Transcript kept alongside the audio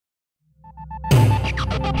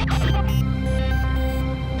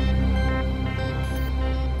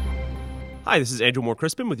Hi, this is Andrew Moore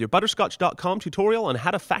Crispin with your Butterscotch.com tutorial on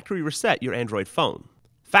how to factory reset your Android phone.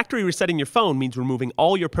 Factory resetting your phone means removing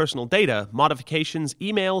all your personal data, modifications,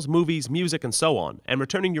 emails, movies, music, and so on, and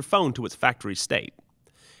returning your phone to its factory state.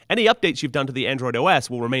 Any updates you've done to the Android OS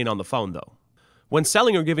will remain on the phone, though. When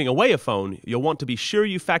selling or giving away a phone, you'll want to be sure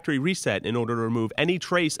you factory reset in order to remove any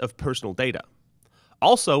trace of personal data.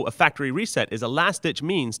 Also, a factory reset is a last-ditch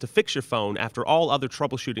means to fix your phone after all other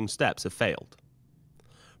troubleshooting steps have failed.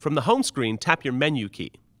 From the home screen, tap your menu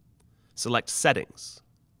key. Select Settings.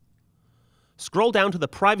 Scroll down to the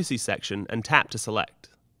Privacy section and tap to select.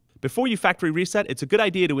 Before you factory reset, it's a good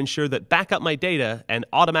idea to ensure that Backup My Data and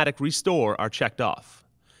Automatic Restore are checked off.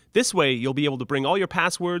 This way, you'll be able to bring all your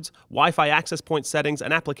passwords, Wi-Fi access point settings,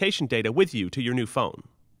 and application data with you to your new phone.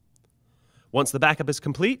 Once the backup is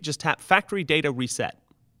complete, just tap Factory Data Reset.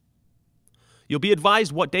 You'll be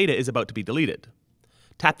advised what data is about to be deleted.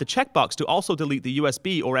 Tap the checkbox to also delete the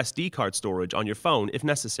USB or SD card storage on your phone if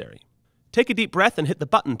necessary. Take a deep breath and hit the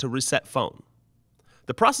button to reset phone.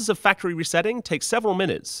 The process of factory resetting takes several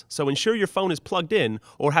minutes, so ensure your phone is plugged in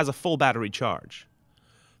or has a full battery charge.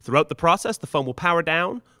 Throughout the process, the phone will power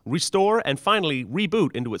down, restore, and finally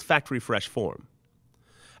reboot into its factory fresh form.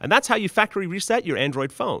 And that's how you factory reset your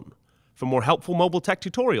Android phone. For more helpful mobile tech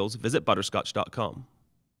tutorials, visit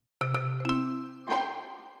Butterscotch.com.